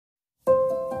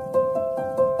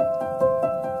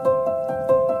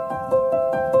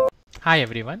Hi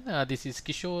everyone, this is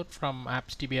Kishore from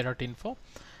EBS DBA.info.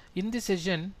 In this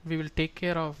session, we will take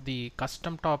care of the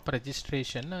custom top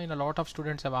registration. A lot of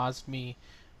students have asked me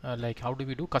like how do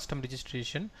we do custom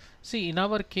registration. See, in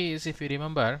our case, if you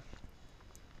remember,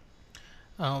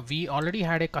 we already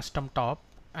had a custom top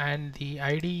and the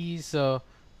ID is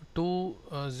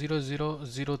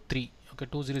 20003. Okay,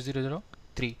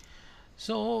 20003.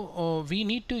 So we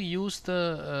need to use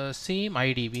the same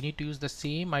ID. We need to use the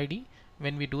same ID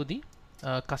when we do the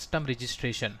custom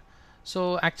registration.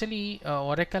 So actually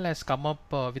Oracle has come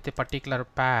up with a particular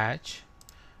patch,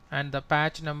 and the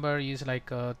patch number is like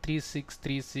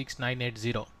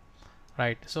 3636980,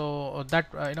 right? So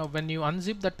that when you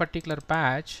unzip that particular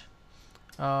patch,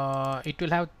 it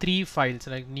will have three files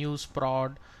like news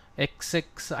prod,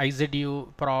 xxizu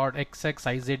prod,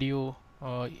 xxizu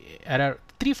error.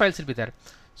 Three files will be there.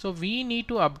 So we need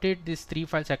to update these three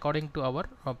files according to our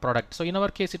product. So in our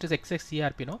case it is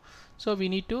xxerp, no? So we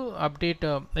need to update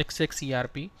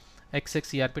xxerp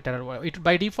terror. It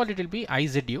by default it will be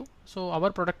izu. So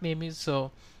our product name is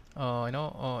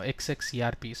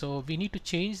xxerp. So we need to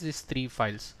change these three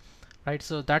files, right?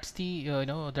 So that's the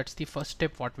that's the first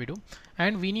step what we do,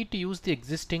 and we need to use the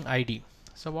existing ID.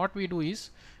 So what we do is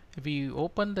we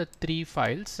open the three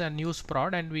files and news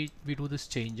prod, and we do these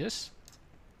changes.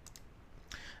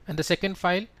 And the second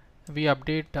file we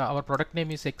update our product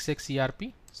name is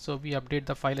xxerp, so we update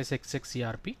the file as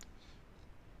xxerp,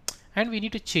 and we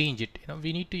need to change it.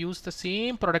 We need to use the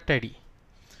same product ID.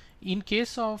 In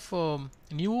case of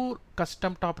new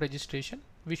custom top registration,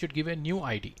 we should give a new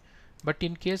ID, but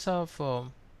in case of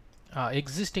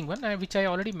existing one, which I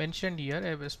already mentioned here, I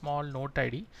have a small note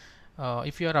ID.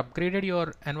 If you are upgraded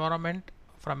your environment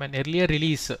from an earlier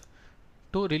release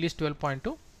to release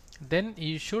 12.2, then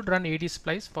you should run AD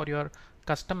splice for your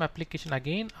custom application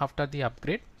again after the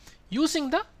upgrade,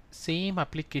 using the same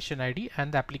application ID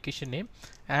and the application name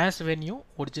as when you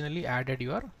originally added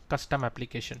your custom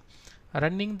application.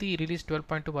 Running the release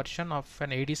 12.2 version of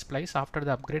an AD splice after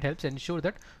the upgrade helps ensure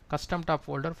that custom top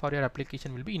folder for your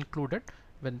application will be included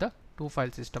when the two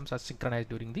file systems are synchronized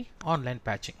during the online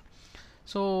patching.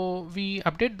 So we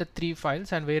update the three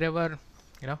files, and wherever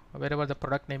wherever the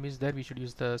product name is there, we should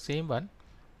use the same one.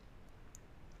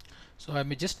 So I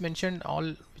may just mention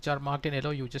all which are marked in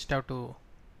yellow. You just have to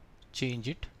change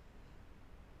it.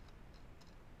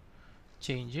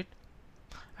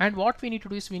 And what we need to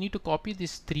do is we need to copy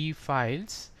these three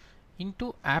files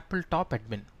into Apple Top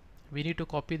Admin. We need to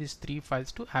copy these three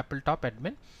files to Apple Top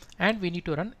Admin, and we need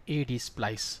to run AD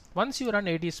splice. Once you run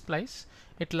AD splice,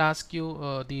 it will ask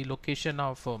you the location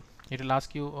of for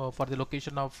the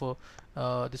location of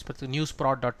this particular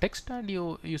newsprod.txt, and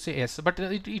you say yes, but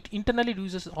it internally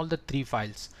uses all the three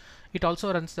files. It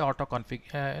also runs the auto config.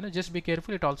 Just be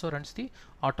careful, it also runs the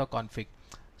auto config.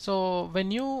 So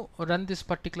when you run this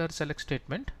particular select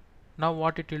statement, now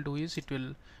what it will do is it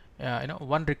will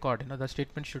one record. The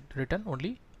statement should return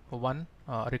only one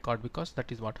record, because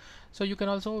that is what. So you can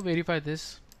also verify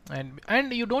this, and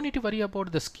you don't need to worry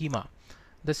about the schema.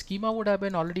 The schema would have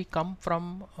been already come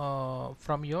from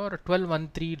your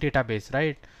 12.1.3 database,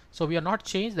 right? So we have not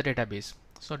changed the database.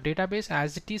 So database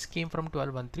as it is came from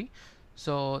 12.1.3.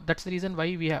 So that's the reason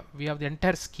why we have the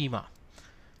entire schema,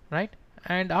 right?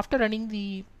 And after running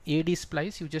the AD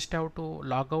splice, you just have to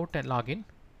log out and log in,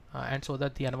 and so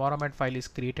that the environment file is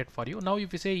created for you. Now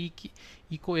if you say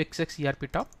echo xxerp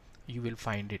top, you will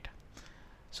find it.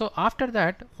 So after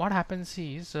that, what happens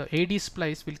is AD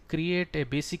splice will create a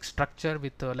basic structure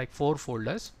with like 4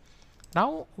 folders.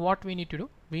 Now what we need to do,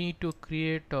 we need to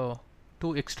create 2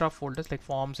 extra folders like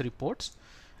forms, reports,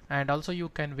 and also you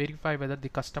can verify whether the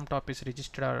custom top is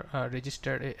registered or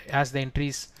registered as the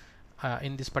entries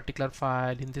in this particular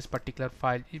file,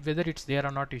 whether it's there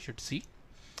or not, you should see.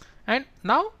 And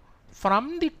now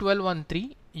from the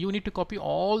 12.1.3, you need to copy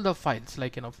all the files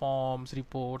like forms,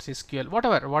 reports, SQL,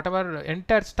 whatever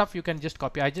entire stuff you can just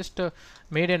copy. I just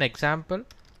made an example.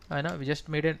 We just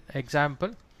made an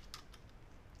example,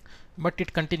 but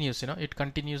it continues. It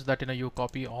continues that you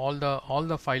copy all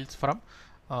the files from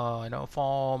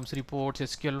forms, reports,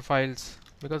 SQL files,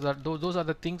 because those are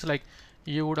the things like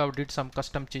you would have did some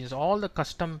custom changes. All the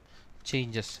custom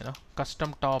changes,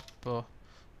 custom top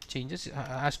changes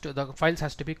the files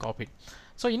has to be copied.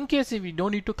 So in case if we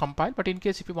don't need to compile, but in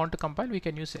case if you want to compile, we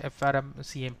can use FRM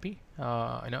CMP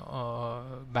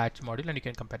batch module, and you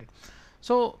can compare it.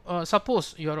 So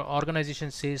suppose your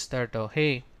organization says that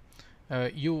hey,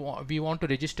 we want to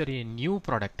register a new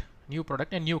product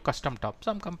and new custom top.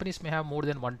 Some companies may have more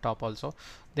than one top also.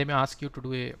 They may ask you to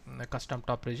do a custom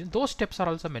top registration. Those steps are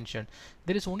also mentioned.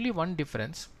 There is only one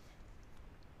difference.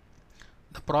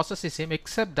 The process is same,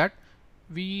 except that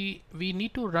we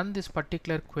need to run this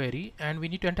particular query, and we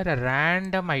need to enter a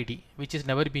random ID which is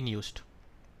never been used.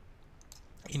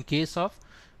 In case of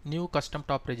new custom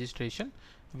top registration,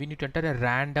 we need to enter a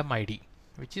random ID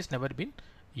which is never been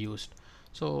used.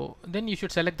 So then you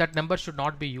should select that number should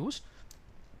not be used.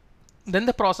 Then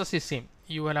the process is same.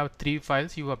 You will have 3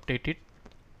 files, you update it.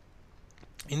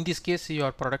 In this case,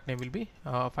 your product name will be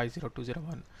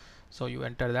 50201. So you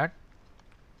enter that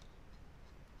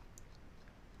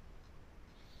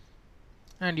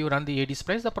and you run the AD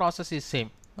splice. The process is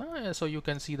same. So you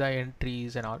can see the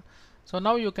entries and all. So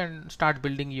now you can start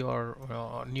building your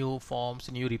new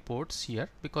forms, new reports here,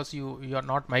 because you are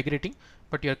not migrating,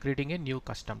 but you are creating a new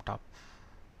custom top.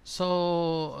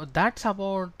 So that's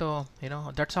about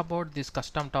that's about this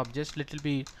custom top. Just little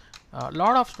bit. A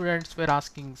lot of students were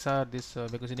asking, sir, this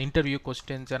because in interview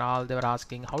questions and all, they were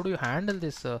asking, how do you handle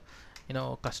this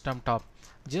custom top?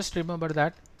 Just remember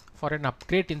that for an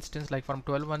upgrade instance, like from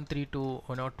 12.1.3 to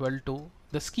 12.2,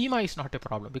 the schema is not a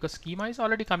problem, because schema is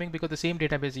already coming because the same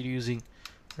database you're using,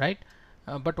 right?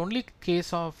 But only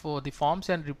case of the forms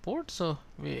and reports,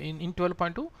 in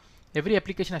 12.2, every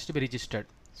application has to be registered.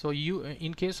 So you,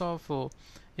 in case of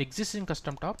existing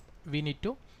custom top, we need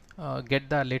to get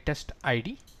the latest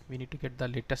ID. We need to get the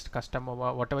latest custom,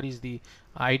 whatever is the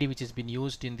ID which has been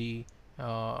used in the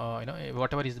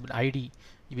whatever is the ID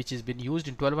which has been used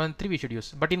in 12.1.3, we should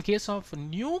use. But in case of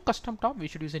new custom top, we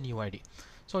should use a new ID.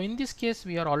 So in this case,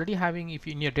 we are already having, if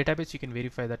in your database you can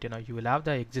verify that you will have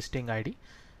the existing ID,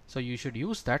 so you should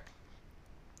use that.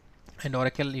 And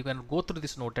Oracle, you can go through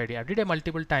this note ID. I did it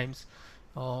multiple times.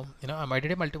 I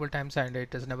did it multiple times and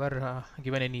it has never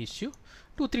given any issue.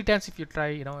 2-3 times if you try,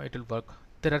 it will work.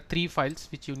 There are 3 files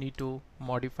which you need to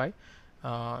modify.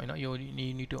 You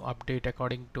need to update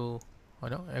according to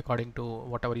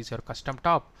whatever is your custom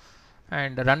top,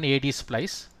 and run AD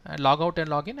splice and log out and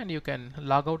log in, and you can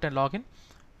log out and log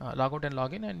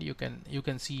in, and you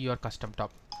can see your custom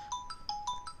top.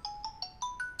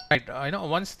 Right,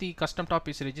 once the custom top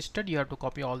is registered, you have to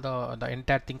copy all the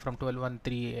entire thing from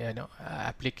 12.1.3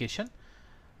 application.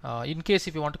 In case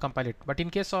if you want to compile it, but in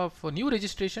case of new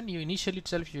registration, you initially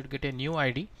itself you should get a new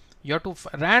ID. You have to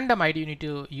random ID you need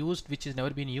to use which is never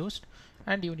been used,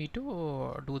 and you need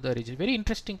to do the registration. Very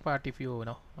interesting part if you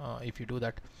if you do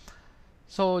that.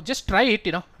 So just try it.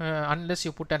 Unless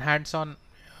you put an hands on,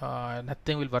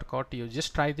 nothing will work out. You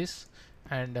just try this,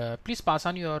 and please pass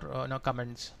on your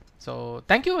comments. So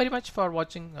thank you very much for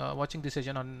watching this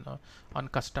session on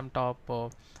custom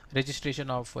top registration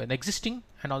of an existing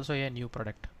and also a new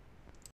product.